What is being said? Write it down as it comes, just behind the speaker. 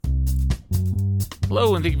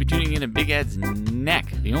Hello, and thank you for tuning in to Big Ed's Neck,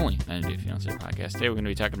 the only 90 Day Fiancé podcast. Today we're going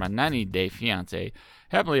to be talking about 90 Day Fiancé,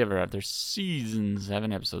 Happily Ever After, Season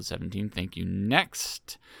 7, Episode 17. Thank you.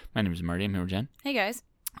 Next. My name is Marty. I'm here with Jen. Hey, guys.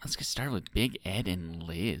 Let's get started with Big Ed and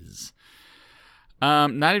Liz.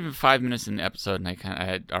 Not even 5 minutes in the episode, and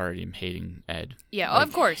I already am hating Ed. Yeah,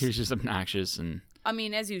 of course. He was just obnoxious, and I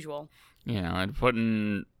mean, as usual. And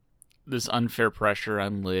putting this unfair pressure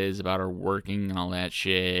on Liz about her working and all that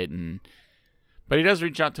shit, but he does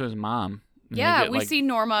reach out to his mom. Yeah, we see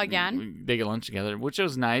Norma again. They get lunch together, which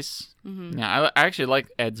was nice. Mm-hmm. Yeah, I actually like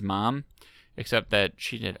Ed's mom, except that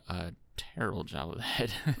she did a terrible job with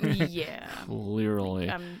Ed. Yeah. Clearly.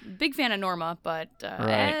 I'm a big fan of Norma, but Right.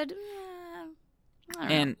 Ed, I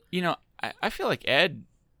don't know. I feel like Ed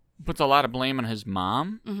puts a lot of blame on his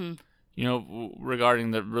mom, Mm-hmm.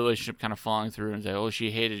 Regarding the relationship kind of falling through and say, oh,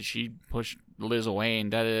 she pushed Liz away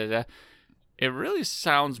and da-da-da-da. It really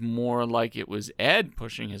sounds more like it was Ed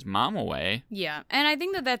pushing his mom away. Yeah, and I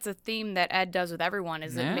think that's a theme that Ed does with everyone,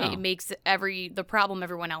 is it makes the problem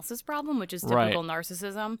everyone else's problem, which is typical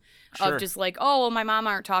narcissism of just like, oh, well, my mom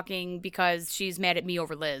aren't talking because she's mad at me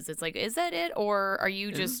over Liz. It's like, is that it, or are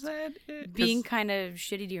you just being kind of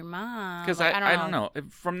shitty to your mom? Because I don't know.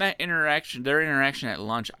 From that interaction, their interaction at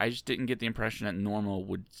lunch, I just didn't get the impression that Norma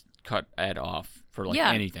would cut Ed off for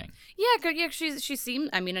anything. Yeah, she seemed,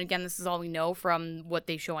 I mean, again, this is all we know from what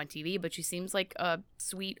they show on TV, but she seems like a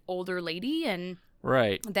sweet older lady, and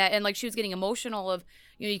like she was getting emotional of,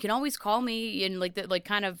 you can always call me, and like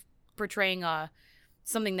kind of portraying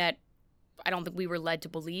something that I don't think we were led to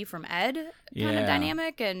believe from Ed kind of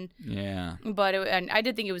dynamic, but I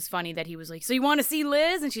did think it was funny that he was like, so you want to see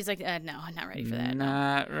Liz? And she's like, no, I'm not ready for that.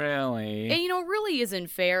 Not really. And it really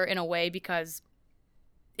isn't fair in a way, because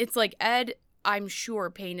it's like Ed, I'm sure,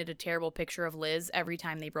 painted a terrible picture of Liz every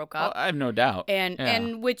time they broke up. Well, I have no doubt.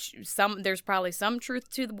 And which there's probably some truth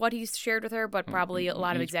to what he's shared with her, but probably a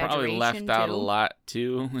lot of exaggeration. Probably left out a lot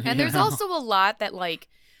too. And there's also a lot that, like,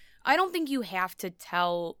 I don't think you have to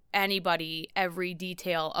tell anybody every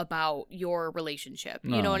detail about your relationship.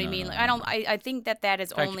 You know what I mean? Like, I think that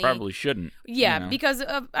is only. You probably shouldn't. Yeah, because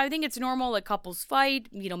I think it's normal. Like, couples fight.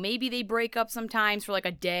 Maybe they break up sometimes for like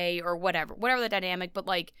a day or whatever the dynamic. But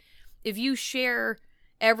like, if you share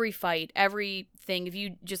every fight, everything, if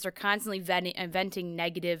you just are constantly venting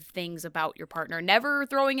negative things about your partner, never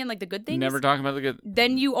throwing in like the good things, never talking about the good,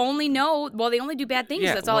 then you only know, well, they only do bad things.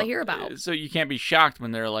 That's all I hear about. So you can't be shocked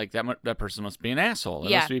when they're like, that person must be an asshole.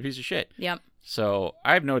 It must be a piece of shit. Yep. So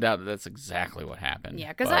I have no doubt that that's exactly what happened.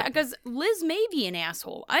 Yeah, because Liz may be an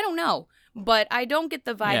asshole. I don't know. But I don't get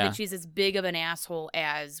the vibe that she's as big of an asshole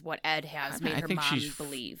as what Ed has made her mom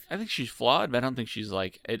believe. I think she's flawed, but I don't think she's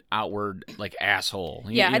like an outward like asshole.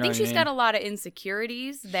 I think she's got a lot of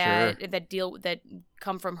insecurities that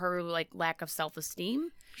come from her like lack of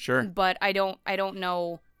self-esteem. Sure. But I don't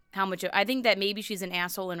know how much I think that maybe she's an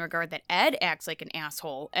asshole in regard that Ed acts like an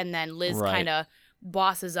asshole, and then Liz kind of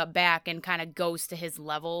bosses up back and kind of goes to his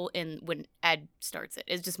level when Ed starts it.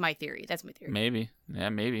 It's just my theory. That's my theory. Maybe. Yeah,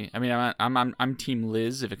 maybe. I mean, I'm team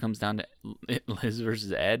Liz if it comes down to Liz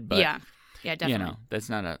versus Ed, but yeah, definitely. That's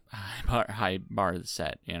not a high bar to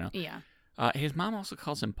set, Yeah. His mom also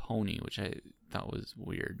calls him Pony, which I thought was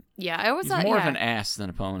weird. Yeah, I always thought more of an ass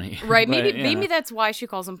than a pony. Right, but, maybe that's why she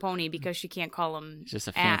calls him Pony, because she can't call him just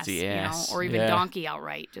a fancy ass. or even donkey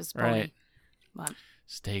outright, just Pony. Right. But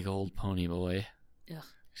stay gold Pony Boy. Ugh.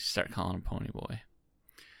 Start calling him Pony Boy.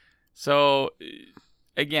 So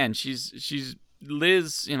again, she's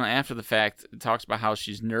Liz, after the fact, talks about how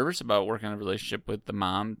she's nervous about working on a relationship with the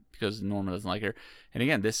mom because Norma doesn't like her. And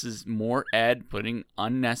again, this is more Ed putting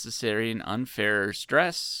unnecessary and unfair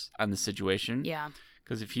stress on the situation. Yeah.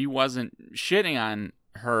 Because if he wasn't shitting on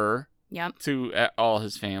her to all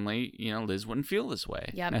his family, Liz wouldn't feel this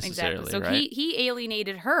way. Yeah, necessarily. Exactly. So right? he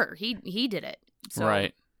alienated her. He did it. So.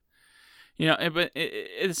 Right. But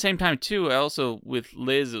at the same time, too, also with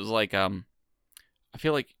Liz, it was like, I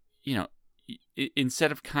feel like,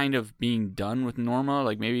 instead of kind of being done with Norma,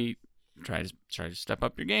 like maybe try to step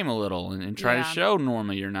up your game a little and try to show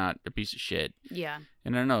Norma you're not a piece of shit. Yeah.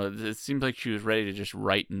 And I don't know, it seems like she was ready to just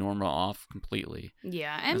write Norma off completely.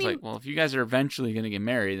 Yeah. I mean, like, well, if you guys are eventually going to get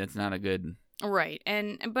married, that's not a good... Right.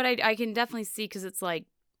 But I can definitely see, because it's like,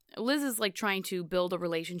 Liz is like trying to build a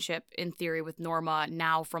relationship in theory with Norma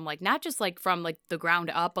now from like not just like from like the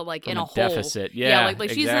ground up, but like from in a hole. Deficit. Yeah, like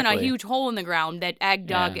she's in a huge hole in the ground that Ed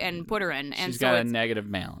dug and put her in, and she's got a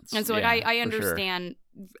negative balance. And so like I understand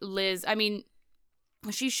Liz. I mean,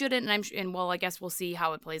 she shouldn't, and I guess we'll see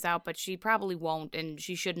how it plays out, but she probably won't, and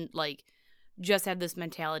she shouldn't like just have this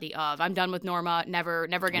mentality of I'm done with Norma, never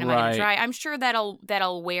again am I gonna try. I'm sure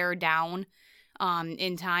that'll wear down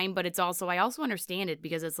in time. But it's also, I also understand it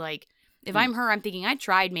because it's like, if I'm her, I'm thinking, I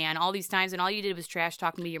tried, man, all these times, and all you did was trash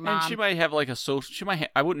talk to me, your mom. And she might have like a social.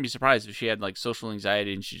 I wouldn't be surprised if she had like social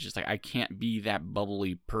anxiety, and she's just like, I can't be that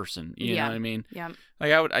bubbly person. You know what I mean? Yeah.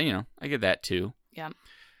 Like I get that too. Yeah.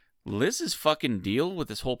 Liz's fucking deal with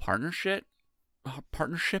this whole partnership.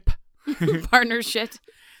 Partnership.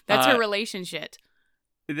 That's her relationship.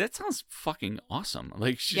 That sounds fucking awesome.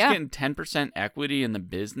 Like, she's getting 10% equity in the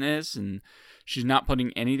business, and she's not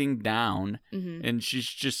putting anything down, and she's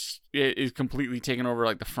just is completely taking over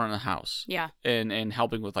like the front of the house. Yeah. And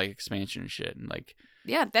helping with like expansion and shit, and like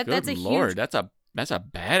that's a Lord, huge, that's a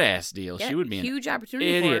badass deal. She would be a huge an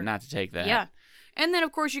opportunity idiot for her. not to take that. Yeah. And then,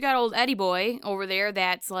 of course, you got old Eddie boy over there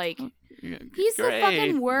that's like, he's Great. the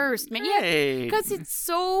fucking worst, man. Great. Yeah, because it's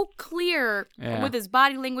so clear with his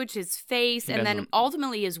body language, his face, and then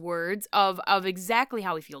ultimately his words of exactly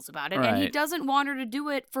how he feels about it. Right. And he doesn't want her to do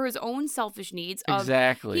it for his own selfish needs.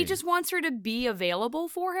 Exactly. He just wants her to be available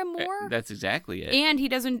for him more. That's exactly it. And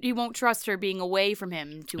he won't trust her being away from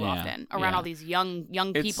him too often around all these young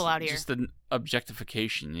people out here. It's just an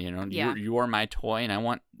objectification, you know. Yeah. You are my toy, and I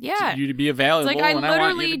want Yeah. you to be available, It's like, and I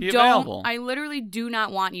want you to be available. I literally do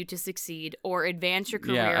not want you to succeed or advance your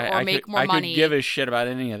career I make could, more money. I could give a shit about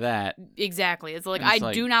any of that. Exactly. It's like,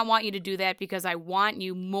 I do not want you to do that because I want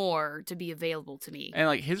you more to be available to me. And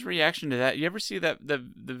like his reaction to that, you ever see that the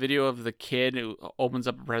video of the kid who opens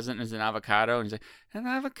up a present and is an avocado, and he's like, an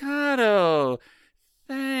avocado,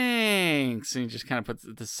 thanks, and he just kind of puts it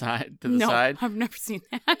to the side. No, I've never seen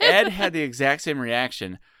that. Ed had the exact same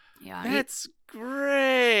reaction. Yeah, that's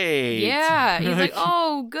great. Yeah, he's like,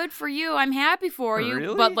 oh, good for you. I'm happy for you.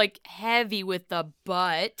 Really? But like heavy with the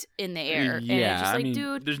butt in the air. Yeah, and it's just like, I mean,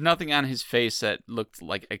 dude. There's nothing on his face that looked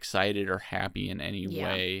like excited or happy in any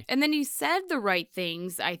way. And then he said the right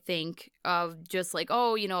things, I think, of just like,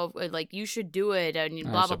 oh, you know, like you should do it and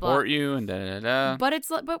blah, blah, blah. Support you and da da da. But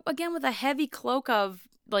it's like, but again, with a heavy cloak of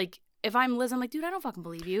like, if I'm Liz, I'm like, dude, I don't fucking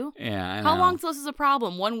believe you. Yeah, I know. How long till this is a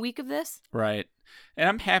problem? 1 week of this? Right. And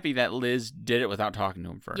I'm happy that Liz did it without talking to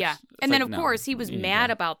him first. Yeah. And then, of course, he was mad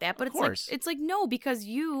about that. But it's like, no, because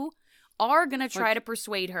you are going to try to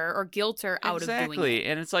persuade her or guilt her out of doing it. Exactly.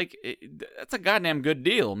 And it's like, that's a goddamn good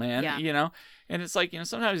deal, man. Yeah. You know? And it's like, you know,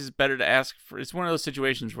 sometimes it's better to ask for, it's one of those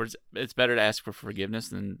situations where it's better to ask for forgiveness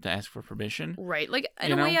than to ask for permission. Right. Like,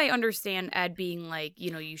 in a way, I understand Ed being like,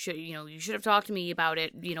 you know, you should have talked to me about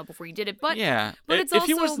it, you know, before you did it. But yeah. But it's if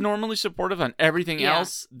he was normally supportive on everything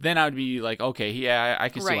else, then I would be like, okay, yeah, I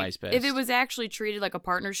can see why he's pissed. If it was actually treated like a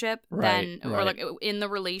partnership, then, or like in the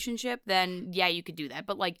relationship, then yeah, you could do that.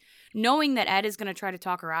 But like, knowing that Ed is going to try to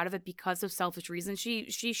talk her out of it because of selfish reasons,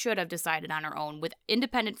 she should have decided on her own, with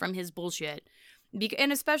independent from his bullshit.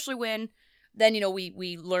 And especially when, then, you know,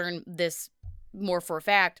 we learn this more for a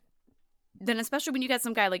fact, then especially when you got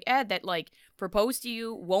some guy like Ed that, like, proposed to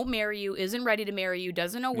you, won't marry you, isn't ready to marry you,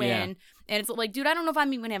 doesn't know when, and it's like, dude, I don't know if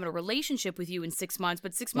I'm even having a relationship with you in 6 months,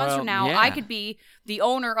 but 6 months from now, I could be the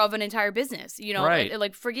owner of an entire business, you know,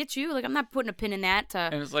 like, forget you, like, I'm not putting a pin in that to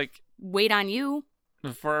and it's like, wait on you.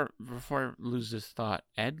 Before I lose this thought,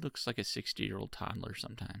 Ed looks like a 60-year-old toddler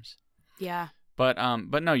sometimes. Yeah. But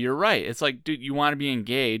no, you're right. It's like, dude, you want to be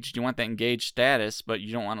engaged. You want that engaged status, but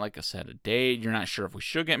you don't want like a set of date. You're not sure if we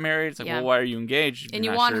should get married. It's like, well, why are you engaged? And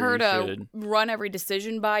you want her to run every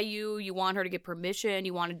decision by you. You want her to get permission.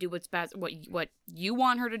 You want to do what's best, what you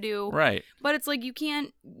want her to do. Right. But it's like,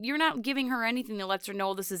 you're not giving her anything that lets her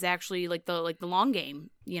know this is actually like the long game,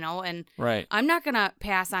 you know? And I'm not going to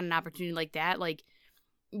pass on an opportunity like that. Like,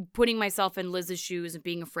 putting myself in Liz's shoes and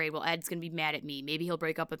being afraid, well, Ed's gonna be mad at me. Maybe he'll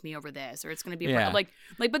break up with me over this, or it's gonna be like,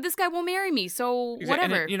 but this guy won't marry me, so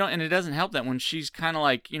whatever. And and it doesn't help that when she's kind of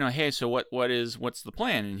like, you know, hey, so what's the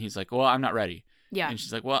plan? And he's like, well, I'm not ready. Yeah. And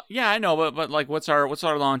she's like, well, yeah, I know, but like, what's our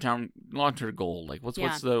long-term goal? Like, what's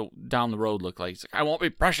the down the road look like? He's like, I won't be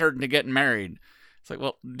pressured into getting married. It's like,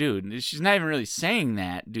 well, dude, she's not even really saying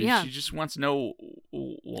that, dude. Yeah. She just wants to know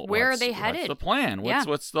where are they headed? What's the plan?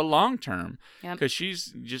 What's the long term? Because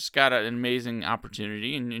she's just got an amazing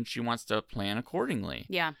opportunity, and she wants to plan accordingly.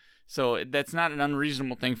 Yeah. So that's not an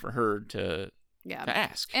unreasonable thing for her to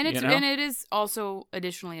ask. And it is also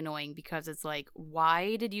additionally annoying because it's like,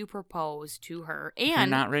 why did you propose to her and you're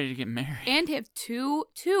not ready to get married and have two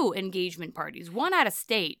engagement parties, one out of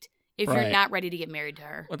state? If you're not ready to get married to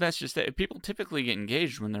her. Well, that's just it. People typically get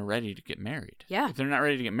engaged when they're ready to get married. Yeah. If they're not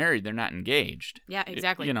ready to get married, they're not engaged. Yeah,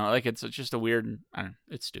 exactly. Like it's just a weird, I don't know,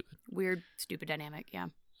 it's stupid. Weird, stupid dynamic, yeah.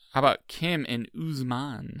 How about Kim and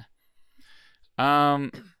Usman?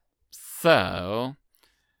 So,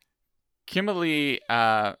 Kimberly,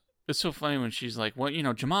 it's so funny when she's like, well,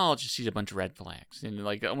 Jamal just sees a bunch of red flags and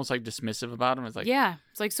like almost like dismissive about him. It's like, yeah,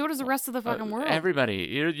 it's like so does the rest of the fucking world. Everybody,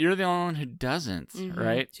 you're the only one who doesn't,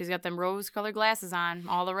 right? She's got them rose-colored glasses on.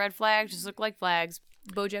 All the red flags just look like flags.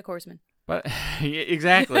 BoJack Horseman. But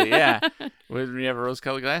exactly, yeah. When you have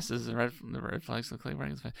rose-colored glasses, the red flags look like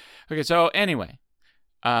red flags. Okay, so anyway,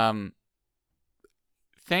 thank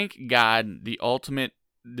God the ultimate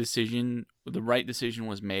decision, the right decision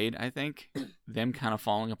was made. I think them kind of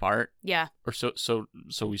falling apart. Yeah. Or so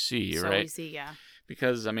we see, right? So we see, yeah.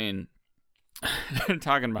 Because I mean, they're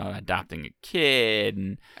talking about adopting a kid,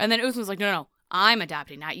 and then Usman's like, no, I'm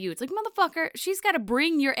adopting, not you. It's like, motherfucker, she's got to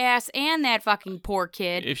bring your ass and that fucking poor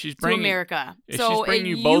kid to America. If she's bringing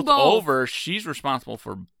you both over, she's responsible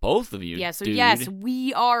for both of you. Yeah, so dude. yes,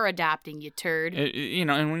 we are adopting, you turd.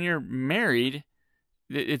 And when you're married,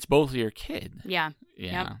 it's both your kid. Yeah.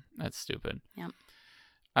 Yeah, yep. That's stupid. Yep.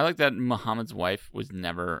 I like that Muhammad's wife was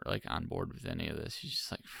never like on board with any of this. She's just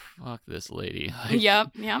like, fuck this lady. Like,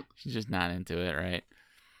 yep. She's just not into it, right?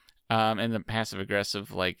 And the passive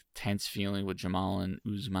aggressive, like tense feeling with Jamal and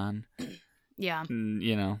Usman. Yeah.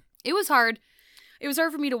 It was hard. It was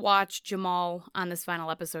hard for me to watch Jamal on this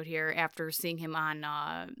final episode here after seeing him on,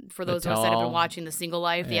 for those of us that have been watching The Single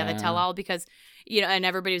Life, the tell-all, because, and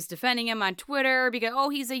everybody was defending him on Twitter because,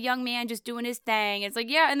 he's a young man just doing his thing. It's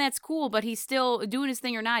like, yeah, and that's cool, but he's still doing his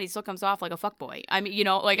thing or not. He still comes off like a fuckboy. I mean,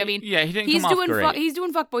 yeah, he didn't come off great. He's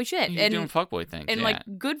doing fuckboy shit. He's doing fuckboy things, and like,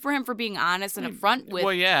 good for him for being honest and upfront with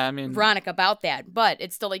Veronica about that. But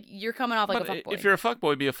it's still like, you're coming off like a fuckboy. If you're a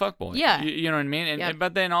fuckboy, be a fuckboy. Yeah. You know what I mean? And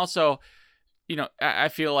but then also, I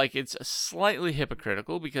feel like it's slightly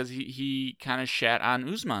hypocritical because he kind of shat on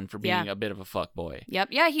Usman for being a bit of a fuckboy. Yep.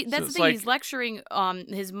 Yeah, that's the thing. Like, he's lecturing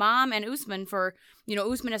his mom and Usman for,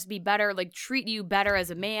 Usman has to be better, like, treat you better as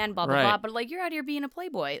a man, blah, blah, blah. But, like, you're out here being a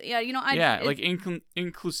playboy. Yeah,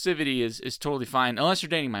 inclusivity is totally fine, unless you're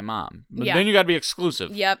dating my mom. But then you got to be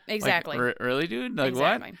exclusive. Yep, exactly. Like, really, dude? Like,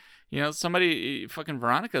 exactly. What? Somebody, fucking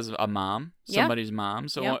Veronica's a mom. Somebody's mom.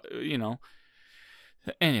 So,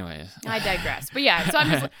 Anyways, I digress. But yeah, so I'm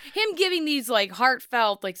just like, him giving these like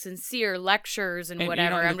heartfelt, like sincere lectures and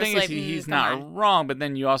whatever. I'm just like, he's not wrong, but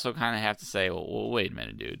then you also kind of have to say, well, wait a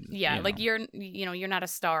minute, dude. Yeah, like you're not a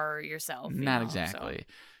star yourself. Not exactly. So.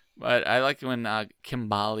 But I like when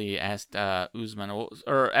Kimbali asked Usman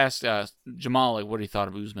or asked Jamal like what he thought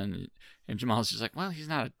of Usman, and Jamal's just like, well, he's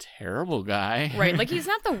not a terrible guy, right? Like he's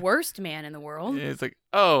not the worst man in the world. It's like,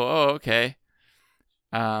 oh, okay.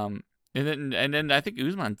 And then I think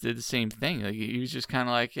Usman did the same thing. Like he was just kind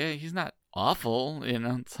of like, yeah, he's not awful,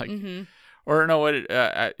 It's like, or no, what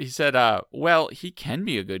he said? Well, he can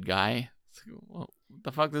be a good guy. It's like, well, what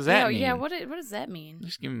the fuck does that mean? Yeah, what does that mean?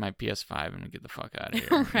 Just give me my PS5 and get the fuck out of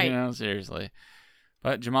here. Right? Seriously.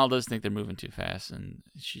 But Jamal does think they're moving too fast, and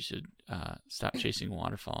she should stop chasing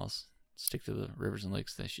waterfalls. Stick to the rivers and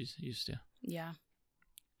lakes that she's used to. Yeah.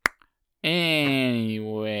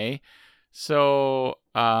 Anyway. So,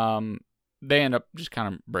 they end up just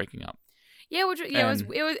kind of breaking up. Yeah,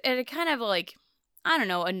 it kind of like, I don't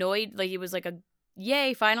know, annoyed. Like it was like a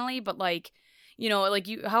yay finally, but like,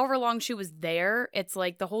 however long she was there, it's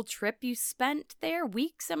like the whole trip you spent there,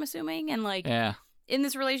 weeks, I'm assuming, and like, in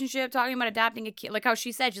this relationship, talking about adopting a kid, like how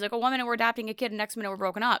she said, she's like, 1 minute we're adopting a kid, and next minute we're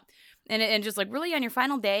broken up, and just like really on your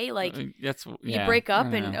final day, like you break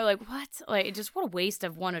up, and like what, like just what a waste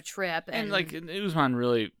of a trip, and like Usman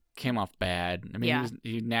really came off bad. I mean,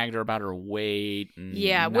 he nagged her about her weight and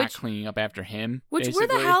not cleaning up after him. Where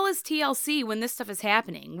the hell is TLC when this stuff is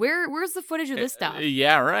happening? Where's the footage of this stuff?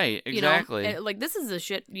 Yeah, right. Exactly. Like this is the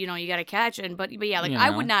shit you got to catch. But yeah, like I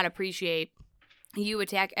would not appreciate you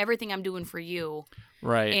attack everything I'm doing for you.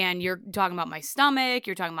 Right. And you're talking about my stomach,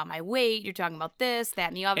 you're talking about my weight, you're talking about this, that,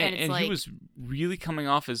 and the other. And he was really coming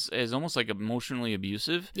off as almost like emotionally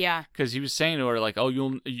abusive. Yeah. Because he was saying to her like, "Oh,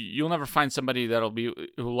 you'll never find somebody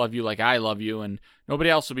who'll love you like I love you, and nobody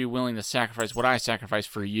else will be willing to sacrifice what I sacrifice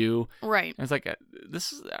for you." Right. And it's like,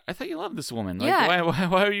 I thought you loved this woman. Like,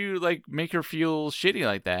 why would you like make her feel shitty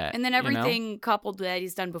like that? And then everything coupled that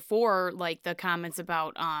he's done before, like the comments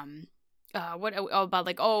about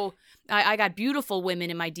I got beautiful women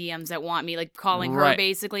in my DMs that want me, like calling her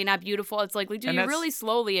basically not beautiful. It's like, dude, you're really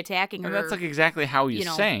slowly attacking her. And that's like exactly how he's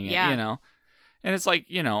saying it, And it's like,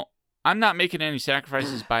 I'm not making any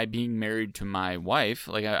sacrifices by being married to my wife.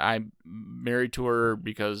 Like, I'm married to her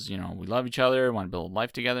because, you know, we love each other, want to build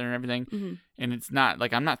life together and everything. Mm-hmm. And it's not,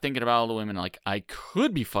 like, I'm not thinking about all the women, like, I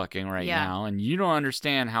could be fucking right now, and you don't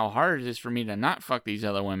understand how hard it is for me to not fuck these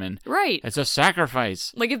other women. Right. It's a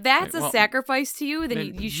sacrifice. Like, if that's a sacrifice to you,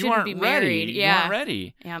 then you shouldn't be married. You aren't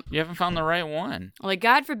ready. Yep. You haven't found the right one. Like,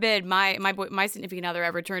 God forbid my significant other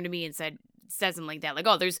ever turned to me and said something like that. Like,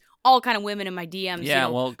 oh, there's all kind of women in my DMs. Yeah, you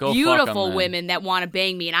know, well, go beautiful fuck 'em, women that want to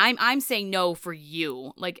bang me, and I'm saying no for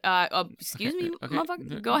you. Like, excuse me, okay.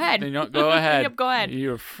 Motherfucker, go ahead. Go ahead. Yep, go ahead.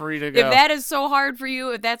 You're free to go. If that is so hard for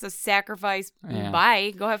you, if that's a sacrifice,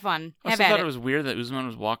 bye. Go have fun. I also thought it was weird that Usman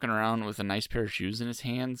was walking around with a nice pair of shoes in his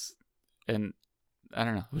hands, and I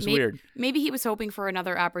don't know. It was weird. Maybe he was hoping for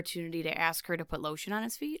another opportunity to ask her to put lotion on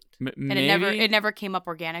his feet. And maybe, it never came up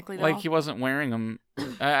organically, though. Like, he wasn't wearing them.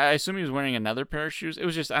 I assume he was wearing another pair of shoes. It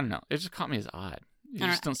was just, I don't know. It just caught me as odd. You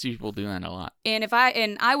just don't see people doing that a lot.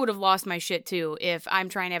 And I would have lost my shit, too, if I'm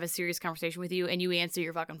trying to have a serious conversation with you and you answer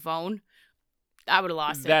your fucking phone. I would have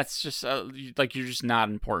lost it. That's just, like, you're just not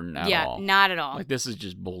important at all. Yeah, not at all. Like, this is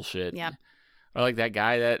just bullshit. Yep. Or like that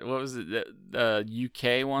guy what was it, the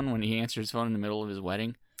UK one when he answered his phone in the middle of his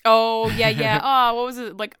wedding? Oh, yeah. Oh, what was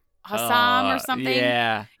it? Like Hassam or something?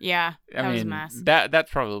 Yeah. Yeah. That was a mess. That's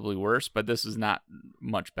probably worse, but this is not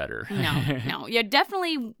much better. No. Yeah,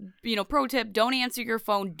 definitely, pro tip, don't answer your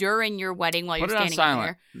phone during your wedding while you're standing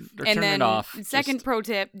there. Or turn it off. Second pro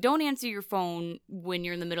tip, don't answer your phone when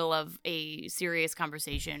you're in the middle of a serious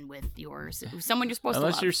conversation with someone you're supposed to love.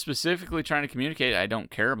 Unless you're specifically trying to communicate, I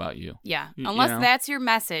don't care about you. Yeah. Unless that's your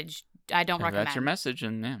message, I don't recommend. That's your message,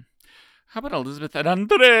 and yeah. How about Elizabeth and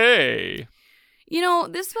Andrei?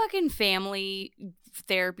 This fucking family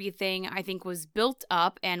therapy thing, I think, was built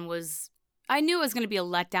up and I knew it was going to be a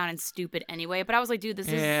letdown and stupid anyway, but I was like, dude, this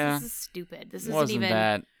is stupid. This isn't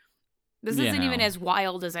even as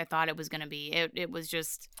wild as I thought it was going to be. It was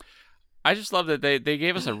just... I just love that they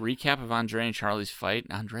gave us a recap of Andrei and Charlie's fight.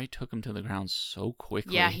 Andrei took him to the ground so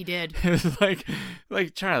quickly. Yeah, he did. It was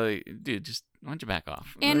like Charlie, dude, just why don't you back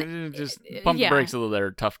off? And just pump the brakes a little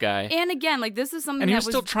there, tough guy. And again, like, this is something and he was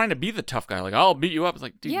still trying to be the tough guy. Like, I'll beat you up. It's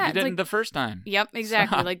like, dude, you didn't the first time. Yep,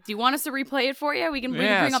 exactly. Stop. Like, do you want us to replay it for you? We can bring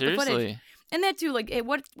up the footage. Seriously. And that too, like,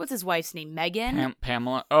 what's his wife's name? Megan?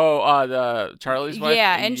 Pamela. Oh, the Charlie's wife?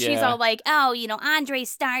 Yeah, and she's all like, oh, Andre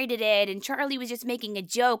started it, and Charlie was just making a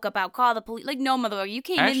joke about call the police. Like, no, motherfucker, you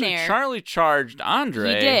came in there. Actually, Charlie charged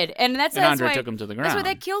Andre. He did, and Andre took him to the ground. That's why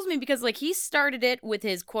that kills me, because, like, he started it with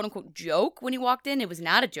his quote-unquote joke when he walked in. It was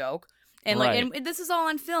not a joke. And and this is all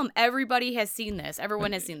on film. Everybody has seen this.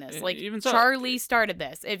 Everyone has seen this. Like, even Charlie started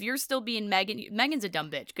this. If you're still being Megan's a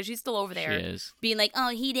dumb bitch because she's still over there being like, oh,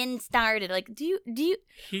 he didn't start it. Like, do you?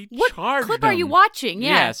 What clip are you watching?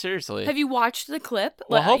 Yeah, seriously. Have you watched the clip?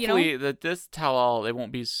 Well, hopefully that this tell-all, it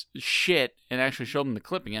won't be shit and actually show them the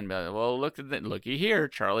clip again. Be like, well, looky here,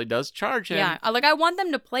 Charlie does charge him. Yeah, like, I want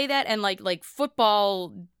them to play that and like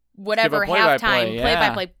football. Whatever halftime play by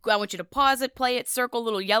play. I want you to pause it, play it, circle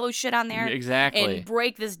little yellow shit on there, exactly, and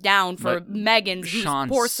break this down for Megan, whose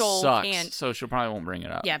poor soul sucks, can't. So she probably won't bring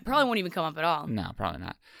it up. Yeah, probably won't even come up at all. No, probably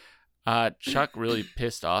not. Chuck really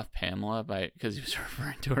pissed off Pamela because he was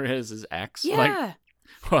referring to her as his ex. Yeah. Like,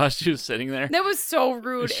 while she was sitting there. That was so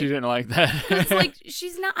rude. She didn't like that. It's like,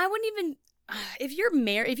 she's not. I wouldn't even. If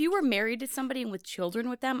you were married to somebody and with children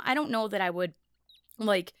with them, I don't know that I would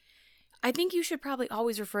like. I think you should probably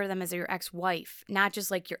always refer to them as your ex-wife, not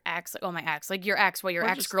just like your ex, like, oh, my ex, like your ex, your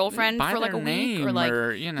ex-girlfriend for like a week or like,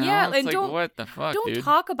 yeah, and like, what the fuck, don't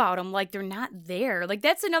talk about them like they're not there. Like,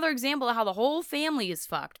 that's another example of how the whole family is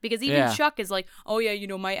fucked, because even Chuck is like, oh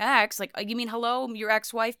yeah, my ex, like, you mean hello, your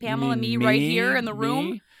ex-wife Pamela, me right here in the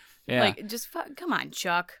room, like, just come on,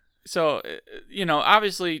 Chuck. So,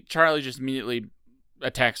 obviously Charlie just immediately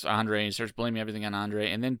attacks Andre and starts blaming everything on Andre,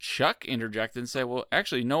 and then Chuck interjected and said, well,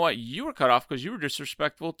 actually, you know what, you were cut off because you were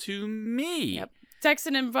disrespectful to me. Yep.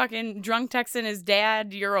 Texting him, fucking drunk texting his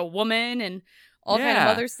dad, you're a woman, and all kind of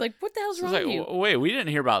others. Like, what the hell's wrong with you? Wait, we didn't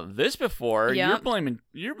hear about this before. Yep.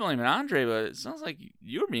 You're blaming Andre, but it sounds like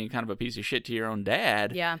you were being kind of a piece of shit to your own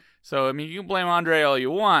dad. Yeah. So, I mean, you can blame Andre all you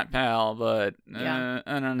want, pal, but I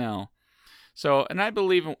don't know. So, and I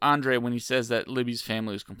believe Andre when he says that Libby's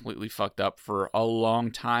family was completely fucked up for a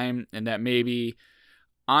long time, and that maybe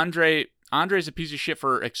Andre's a piece of shit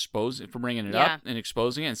for bringing it up and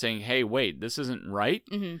exposing it and saying, hey, wait, this isn't right.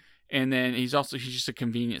 Mm-hmm. And then he's just a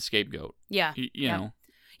convenient scapegoat. Yeah. You know.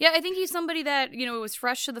 Yeah, I think he's somebody that, was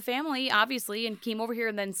fresh to the family, obviously, and came over here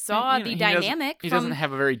and then saw the dynamic. He doesn't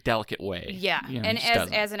have a very delicate way. Yeah, and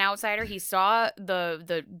as an outsider, he saw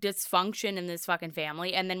the dysfunction in this fucking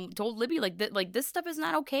family and then told Libby, this stuff is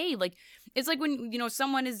not okay. Like, it's like when,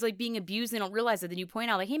 someone is, like, being abused and they don't realize it, then you point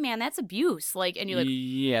out, like, hey, man, that's abuse. Like, and you're like,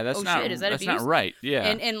 yeah, that's not, shit, is that that's abuse? not right. Yeah.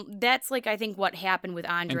 And that's, like, I think what happened with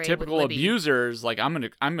Andrei. And typical with Libby. Abusers, like, I'm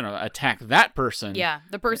gonna attack that person. Yeah,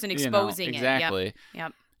 the person exposing it. Exactly.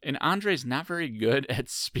 Yep. And Andrei's not very good at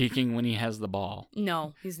speaking when he has the ball.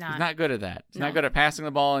 No, he's not. He's not good at that. He's not good at passing the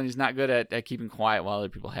ball, and he's not good at keeping quiet while other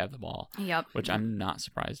people have the ball. Yep. Which I'm not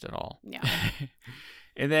surprised at all. Yeah.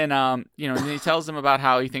 And then, and then he tells them about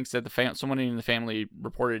how he thinks that someone in the family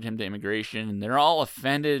reported him to immigration, and they're all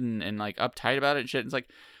offended and like uptight about it and shit. It's like,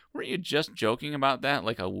 weren't you just joking about that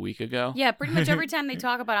like a week ago? Yeah, pretty much every time they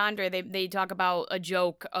talk about Andrei, they talk about a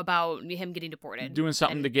joke about him getting deported. Doing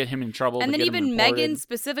something to get him in trouble. And then even Megan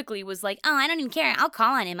specifically was like, oh, I don't even care. I'll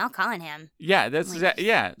call on him. Yeah, that's exactly.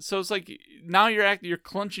 Yeah, so it's like now you're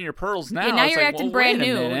clenching your pearls now. Yeah, now it's you're like, acting brand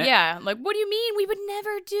new. Yeah, like, what do you mean? We would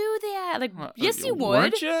never do that. Like, yes, you would.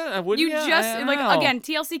 Weren't you? Would you? Just, like, again,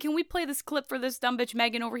 TLC, can we play this clip for this dumb bitch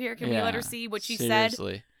Megan over here? Can we let her see what she said?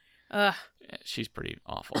 Seriously. Ugh. Yeah, she's pretty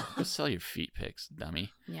awful. Go sell your feet pics,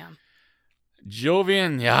 dummy. Yeah. Jovi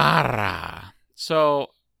and Yara. So,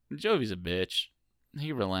 Jovi's a bitch.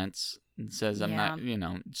 He relents and says, I'm not, go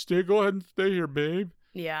ahead and stay here, babe.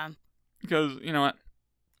 Yeah. Because, you know what?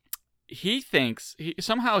 He thinks,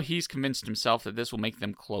 somehow he's convinced himself that this will make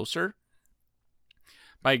them closer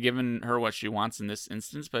by giving her what she wants in this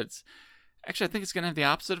instance. But actually, I think it's going to have the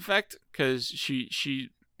opposite effect because she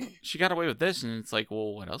got away with this, and it's like,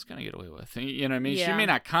 well, what else can I get away with? You know what I mean? Yeah. She may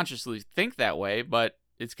not consciously think that way, but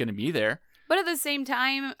it's going to be there. But at the same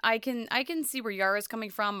time, I can see where Yara's coming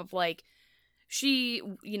from of like, she,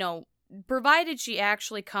 provided she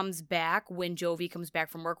actually comes back when Jovi comes back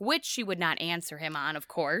from work, which she would not answer him on, of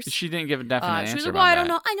course. She didn't give a definite answer. She was like, well, I don't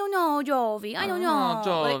know, Jovi. I don't know.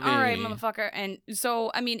 Jovi. Like, all right, motherfucker. And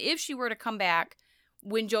so, I mean, if she were to come back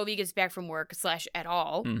when Jovi gets back from work / at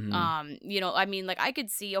all, I mean, like, I could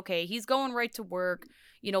see, okay, he's going right to work.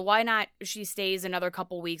 Why not she stays another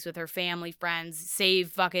couple weeks with her family, friends, save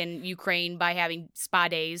fucking Ukraine by having spa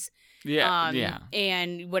days. Yeah,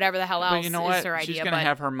 and whatever the hell else is her idea. She's going to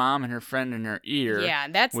have her mom and her friend in her ear. Yeah,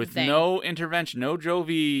 that's with the thing. no intervention, no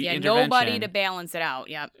Jovi intervention. Nobody to balance it out.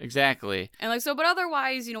 Yep. Exactly. And like, so, but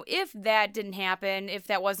otherwise, if that didn't happen, if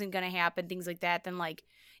that wasn't going to happen, things like that, then like,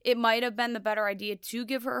 it might have been the better idea to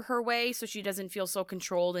give her way so she doesn't feel so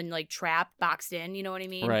controlled and like trapped, boxed in. You know what I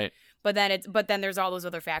mean? Right. But then there's all those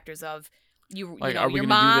other factors of are we your gonna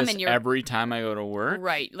mom do this and your every time I go to work?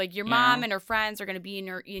 Right. Like your mom and her friends are going to be in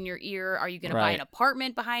your ear. Are you going to buy an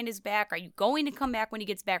apartment behind his back? Are you going to come back when he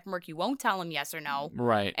gets back from work? You won't tell him yes or no.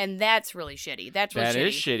 Right. And that's really shitty. That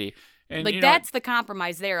is shitty. And, like, that's the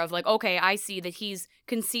compromise there of like, okay, I see that he's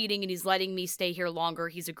conceding and he's letting me stay here longer.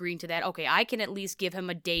 He's agreeing to that. Okay, I can at least give him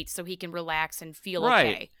a date so he can relax and feel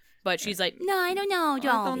okay. But she's like, no, I don't know, Jovi.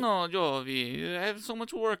 I don't know, Jovi. I have so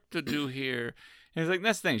much work to do here. And it's like,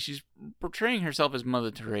 that's the thing. She's portraying herself as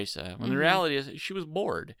Mother Teresa when the reality is she was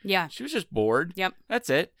bored. Yeah. She was just bored. Yep. That's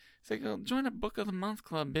it. It's like, oh, join a Book of the Month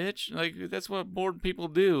club, bitch. Like, that's what bored people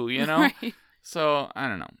do, Right. So, I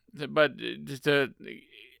don't know. But to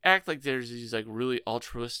act like there's these, like, really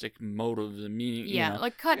altruistic motives and meaning,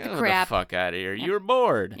 like, cut the crap. crap. Get the fuck out of here. Yep. You're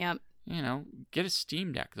bored. Yep. Get a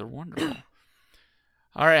Steam Deck. They're wonderful.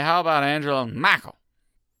 All right, how about Angela and Michael?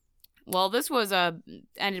 Well, this was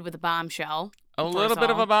ended with a bombshell. A little bit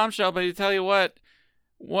of a bombshell, but you tell you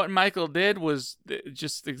what Michael did was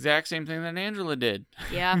just the exact same thing that Angela did.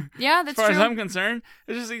 Yeah, that's true. As far as I'm concerned,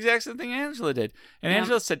 it's just the exact same thing Angela did. And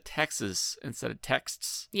Angela said Texas instead of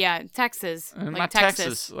texts. Yeah, Texas. Like not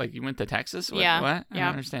Texas. Like you went to Texas? What? Yeah. What? I don't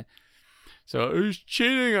understand. So he's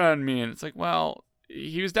cheating on me. And it's like, well,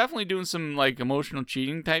 he was definitely doing some like emotional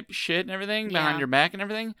cheating type shit and everything behind your back and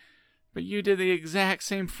everything. But you did the exact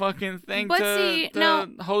same fucking thing to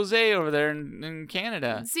Jose over there in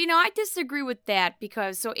Canada. See, no, I disagree with that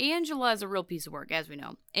because Angela is a real piece of work, as we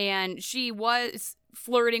know. And she was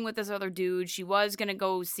flirting with this other dude. She was going to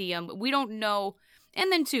go see him. But we don't know.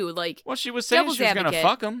 And then, too, like, well, she was saying she was going to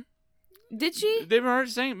fuck him. Did she? They were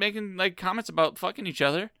making, like, comments about fucking each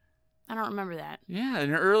other. I don't remember that. Yeah,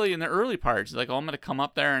 in the early parts, like, oh, I'm gonna come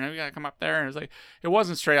up there, and we gotta come up there, and it was like, it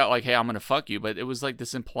wasn't straight out like, hey, I'm gonna fuck you, but it was like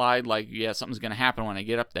this implied, like, yeah, something's gonna happen when I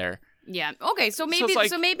get up there. Yeah. Okay. So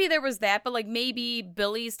maybe there was that, but like maybe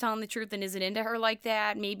Billy's telling the truth and isn't into her like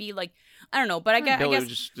that. Maybe like I don't know, but I guess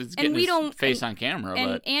just is getting his face on camera.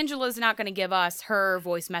 And but Angela's not going to give us her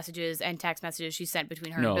voice messages and text messages she sent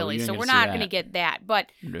between her and Billy, so we're not going to get that.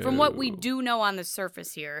 But from what we do know on the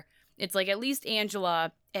surface here, it's like at least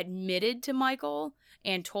Angela admitted to Michael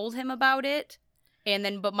and told him about it. And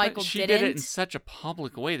then, but Michael she didn't. Did it in such a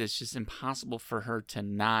public way that's just impossible for her to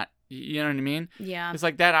not. You know what I mean? Yeah. It's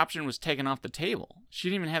like that option was taken off the table. She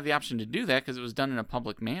didn't even have the option to do that because it was done in a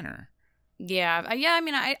public manner. Yeah. I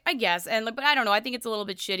mean, I guess, but I don't know. I think it's a little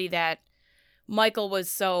bit shitty that Michael was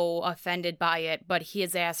so offended by it, but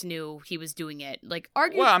his ass knew he was doing it. Like,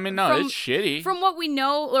 well, I mean, no, it's shitty. From what we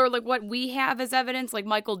know, or like what we have as evidence, like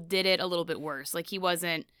Michael did it a little bit worse. Like he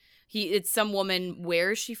wasn't. It's some woman.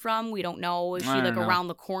 Where is she from? We don't know. Is she like around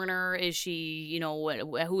the corner? Is she,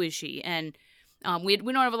 who is she? And we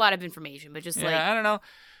don't have a lot of information, but just I don't know.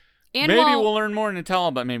 And maybe we'll learn more in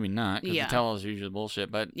Natella, but maybe not. Because Natella is usually bullshit.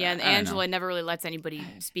 But and Angela never really lets anybody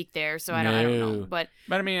speak there, so I don't know. But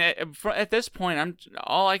I mean, at this point,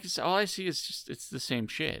 all I see is just it's the same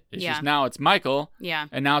shit. It's just now it's Michael. Yeah.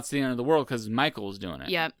 And now it's the end of the world because Michael's doing it.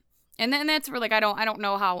 Yeah. And then that's where like I don't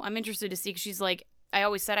know how I'm interested to see. Cause she's like, I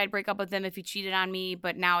always said I'd break up with him if he cheated on me,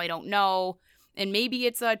 but now I don't know. And maybe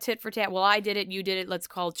it's a tit for tat. Well, I did it, you did it, let's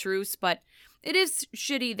call truce. But it is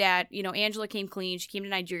shitty that, Angela came clean. She came to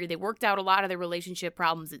Nigeria. They worked out a lot of their relationship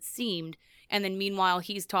problems, it seemed. And then meanwhile,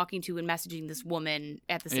 he's talking to and messaging this woman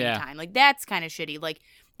at the same time. Like, that's kind of shitty. Like,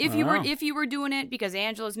 if you were doing it because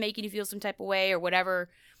Angela's making you feel some type of way or whatever,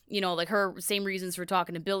 like her same reasons for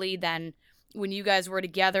talking to Billy, then when you guys were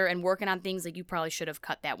together and working on things, like, you probably should have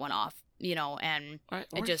cut that one off. And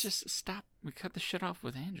or just stop. We cut the shit off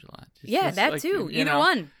with Angela. That like, too. Either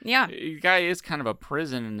one. Yeah. The guy is kind of a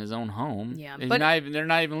prison in his own home. Yeah. But they're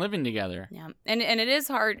not even living together. Yeah. And it is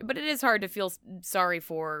hard, but it is hard to feel sorry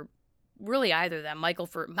for really either of them. Michael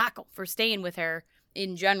for staying with her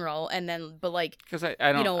in general, and then but like because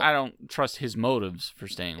I don't trust his motives for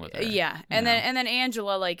staying with her. Yeah. And then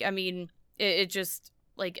Angela, like, I mean, it just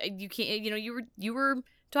like you can't. You were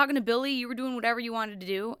talking to Billy, you were doing whatever you wanted to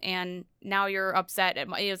do, and now you're upset at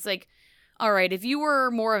it's like, all right, if you were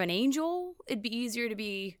more of an angel, it'd be easier to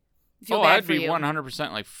feel bad for you. I'd be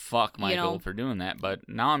 100% like, fuck Michael for doing that, but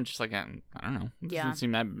now I'm just like, I don't know. It doesn't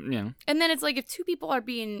seem that, And then it's like, if two people are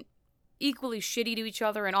being equally shitty to each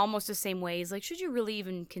other in almost the same ways, like, should you really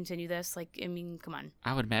even continue this? Like, I mean, come on.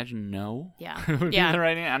 I would imagine no. Yeah. Would be the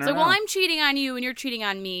right answer. I don't know. Well, I'm cheating on you and you're cheating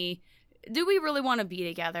on me. Do we really want to be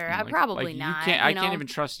together? Probably not. I can't even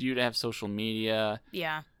trust you to have social media.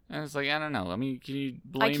 Yeah. And it's like, I don't know. I mean, can you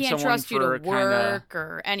blame someone for I can't trust you to work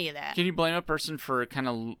or any of that. Can you blame a person for kind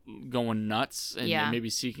of going nuts and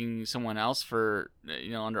maybe seeking someone else for,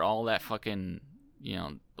 under all that fucking,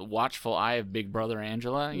 the watchful eye of Big Brother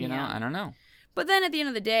Angela? I don't know. But then at the end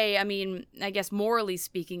of the day, I mean, I guess morally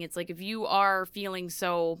speaking, it's like if you are feeling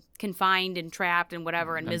so confined and trapped and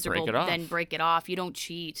whatever and miserable, then break it off. You don't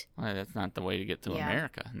cheat. Well, that's not the way to get to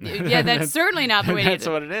America. Yeah, that's certainly not the way to get to That's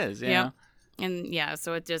what it is, yeah. And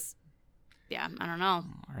so it just, I don't know.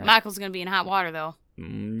 Right. Michael's going to be in hot water, though.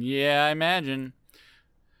 Yeah, I imagine.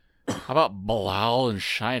 How about Bilal and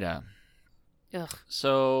Shaeeda? Ugh.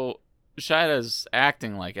 So Shaeeda's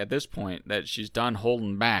acting like at this point that she's done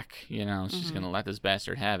holding back, she's going to let this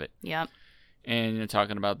bastard have it. Yep. And you're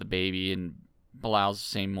talking about the baby, and Bilal's the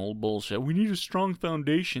same old bullshit. We need a strong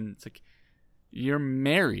foundation. It's like, you're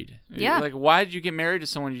married. Yeah. Like, why did you get married to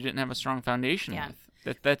someone you didn't have a strong foundation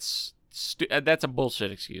with? That's a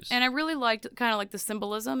bullshit excuse. And I really liked kind of like the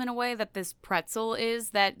symbolism in a way that this pretzel is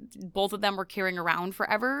that both of them were carrying around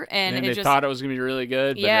forever, and they thought it was gonna be really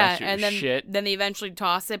good. But and then shit. Then they eventually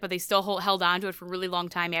tossed it, but they still held on to it for a really long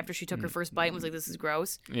time after she took her first bite and was like, "This is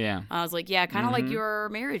gross." Yeah, I was like, "Yeah, kind of like your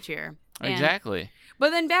marriage here." Exactly. But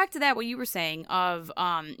then back to that, what you were saying of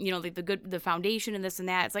the foundation and this and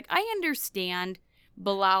that. It's like, I understand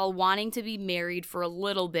Bilal wanting to be married for a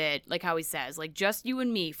little bit, like how he says, like, just you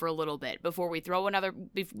and me for a little bit before we throw another,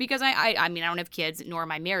 because I mean, I don't have kids, nor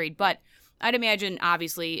am I married, but I'd imagine,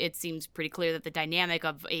 obviously, it seems pretty clear that the dynamic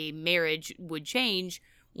of a marriage would change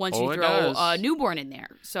once you throw a newborn in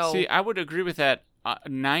there. So, see, I would agree with that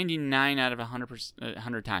 99 out of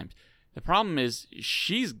 100 times. The problem is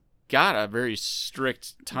she's got a very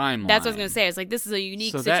strict timeline. That's what I was going to say. It's like, this is a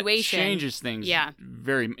unique situation. That changes things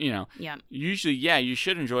very, Usually, you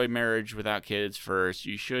should enjoy marriage without kids first.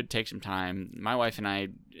 You should take some time. My wife and I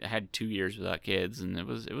had 2 years without kids, and it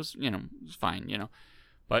was fine,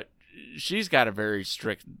 But she's got a very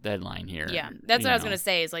strict deadline here. Yeah, that's what I was going to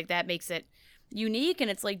say, is like, that makes it unique, and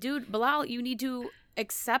it's like, dude, Bilal, you need to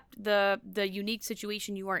accept the unique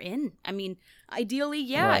situation you are in. I mean, ideally,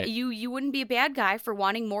 yeah, Right. you wouldn't be a bad guy for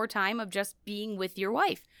wanting more time of just being with your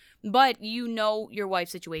wife. But you know your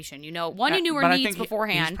wife's situation. You know, you knew her needs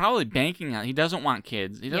beforehand. He's probably banking on. He doesn't want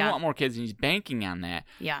kids. He doesn't want more kids, and he's banking on that.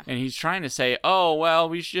 Yeah. And he's trying to say, "Oh, well,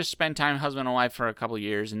 we should just spend time husband and wife for a couple of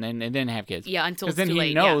years, and then have kids." Yeah, until it's too late. Because then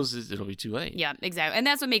he knows it'll be too late. Yeah, exactly. And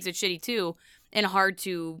that's what makes it shitty too, and hard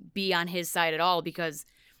to be on his side at all, because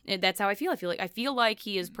that's how I feel. I feel like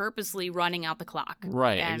he is purposely running out the clock.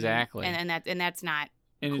 Right. Exactly. And that's not.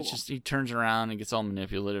 And cool. it's just, he turns around and gets all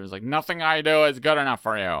manipulative. It's like, nothing I do is good enough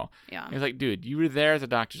for you. Yeah. He's like, dude, you were there at the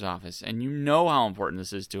doctor's office, and you know how important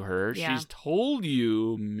this is to her. Yeah. She's told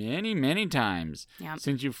you many, many times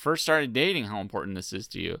since you first started dating how important this is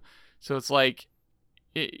to you. So it's like,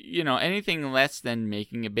 anything less than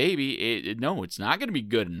making a baby, no, it's not going to be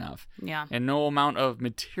good enough. Yeah. And no amount of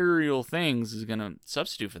material things is going to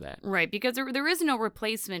substitute for that. Right, because there is no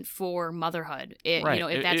replacement for motherhood. Right.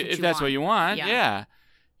 If that's what you want. Yeah.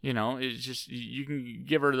 It's just, you can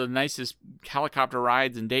give her the nicest helicopter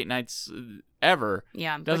rides and date nights ever.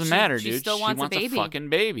 Yeah. Doesn't matter, she dude. Still she wants wants a baby. fucking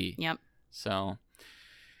baby. Yep. So,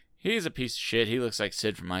 he's a piece of shit. He looks like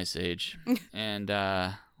Sid from Ice Age. And,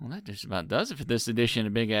 that just about does it for this edition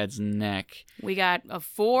of Big Ed's Neck. We got a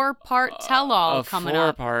 4-part tell-all coming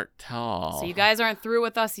up. A 4-part tell-all. So you guys aren't through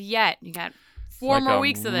with us yet. You got 4 more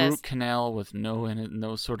weeks of this. Root canal with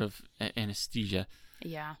no sort of anesthesia.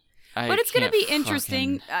 Yeah. But it's going to be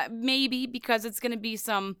interesting, maybe, because it's going to be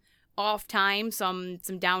some off time, some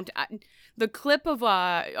downtime. The clip of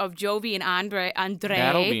Jovi and Andrei.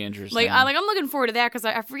 That'll be interesting. Like I'm looking forward to that, because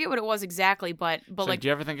I forget what it was exactly, but like, do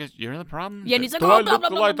you ever think you're the problem? Yeah, and he's like, do I look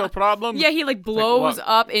like the problem? Yeah, he like blows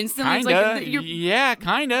up instantly. Kinda. It's like, yeah,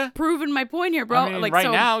 kinda. Proving my point here, bro. I mean,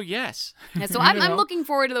 now, yes. Yeah, so I'm looking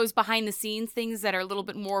forward to those behind the scenes things that are a little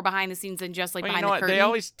bit more behind the scenes than just like behind the curtain. They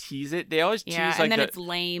always tease it. They always tease and then it's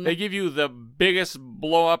lame. They give you the biggest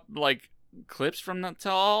blow up clips from that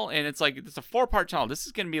tell, and it's like, it's a 4-part tell. This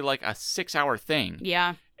is gonna be like a 6-hour thing.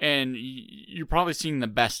 Yeah. And you're probably seeing the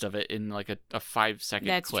best of it in like a 5-second clip.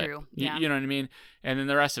 That's true. Yeah. You know what I mean? And then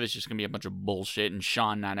the rest of it's just gonna be a bunch of bullshit and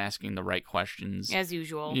Sean not asking the right questions. As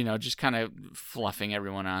usual. Just kind of fluffing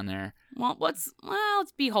everyone on there. Well, let's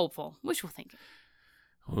be hopeful. Wishful thinking.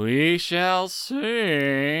 We shall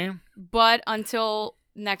see. But until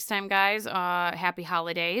next time, guys, happy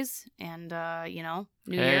holidays, and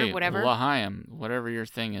New Year, whatever. L'chaim, whatever your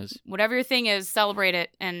thing is. Whatever your thing is, celebrate it,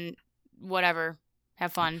 and whatever,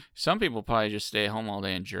 have fun. Some people probably just stay home all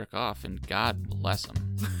day and jerk off, and God bless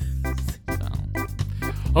them.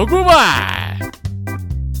 Goodbye.